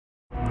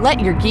Let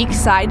your geek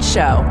side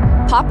show.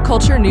 Pop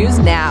culture news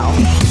now.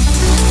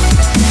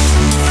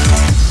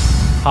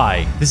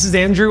 Hi, this is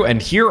Andrew,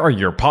 and here are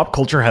your pop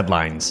culture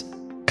headlines.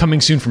 Coming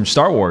soon from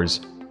Star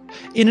Wars.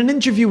 In an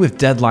interview with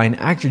Deadline,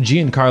 actor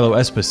Giancarlo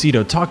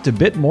Esposito talked a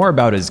bit more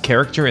about his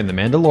character in The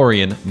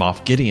Mandalorian,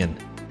 Moff Gideon.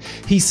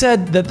 He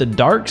said that the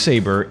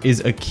Darksaber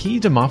is a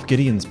key to Moff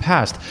Gideon's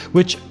past,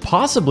 which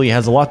possibly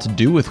has a lot to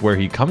do with where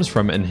he comes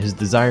from and his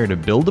desire to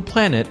build a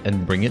planet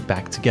and bring it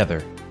back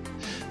together.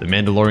 The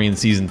Mandalorian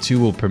Season 2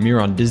 will premiere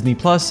on Disney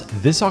Plus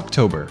this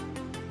October.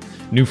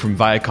 New from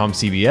Viacom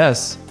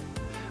CBS.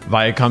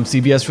 Viacom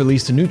CBS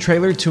released a new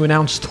trailer to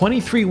announce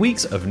 23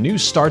 weeks of new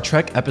Star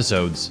Trek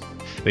episodes.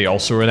 They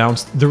also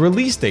announced the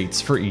release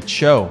dates for each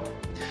show.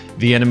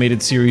 The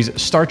animated series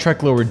Star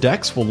Trek Lower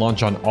Decks will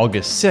launch on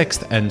August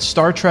 6th, and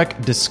Star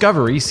Trek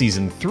Discovery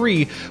Season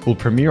 3 will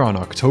premiere on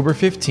October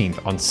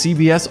 15th on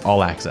CBS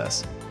All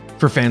Access.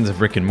 For fans of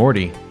Rick and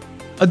Morty,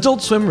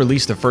 Adult Swim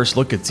released a first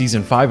look at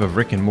Season 5 of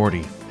Rick and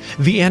Morty.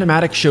 The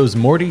animatic shows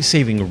Morty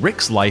saving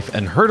Rick's life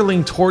and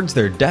hurtling towards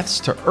their deaths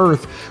to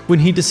Earth when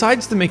he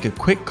decides to make a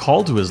quick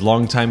call to his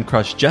longtime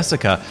crush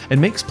Jessica and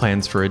makes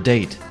plans for a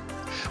date.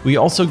 We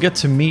also get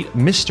to meet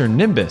Mr.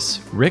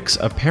 Nimbus, Rick's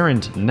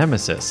apparent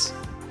nemesis.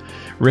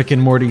 Rick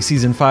and Morty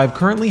Season 5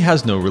 currently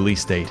has no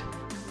release date.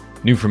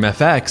 New from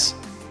FX.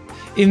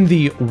 In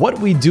the What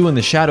We Do in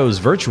the Shadows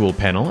virtual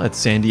panel at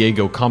San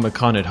Diego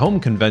Comic-Con at Home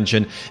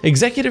convention,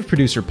 executive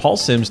producer Paul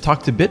Sims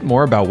talked a bit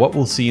more about what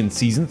we'll see in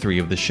Season 3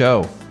 of the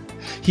show.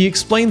 He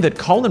explained that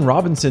Colin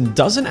Robinson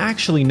doesn't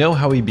actually know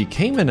how he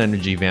became an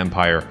energy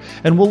vampire,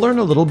 and we'll learn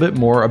a little bit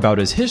more about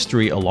his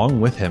history along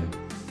with him.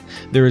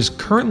 There is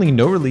currently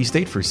no release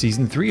date for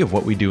Season 3 of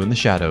What We Do in the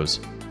Shadows.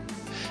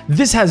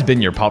 This has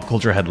been your Pop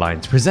Culture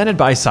Headlines, presented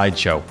by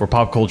Sideshow, where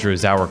pop culture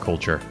is our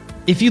culture.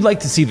 If you'd like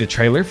to see the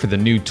trailer for the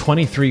new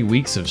 23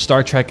 weeks of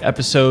Star Trek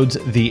episodes,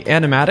 the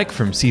animatic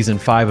from Season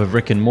 5 of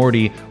Rick and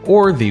Morty,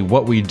 or the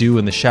What We Do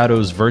in the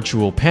Shadows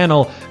virtual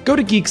panel, go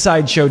to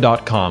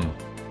geeksideshow.com.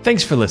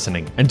 Thanks for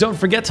listening, and don't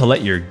forget to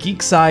let your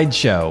geek side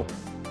show.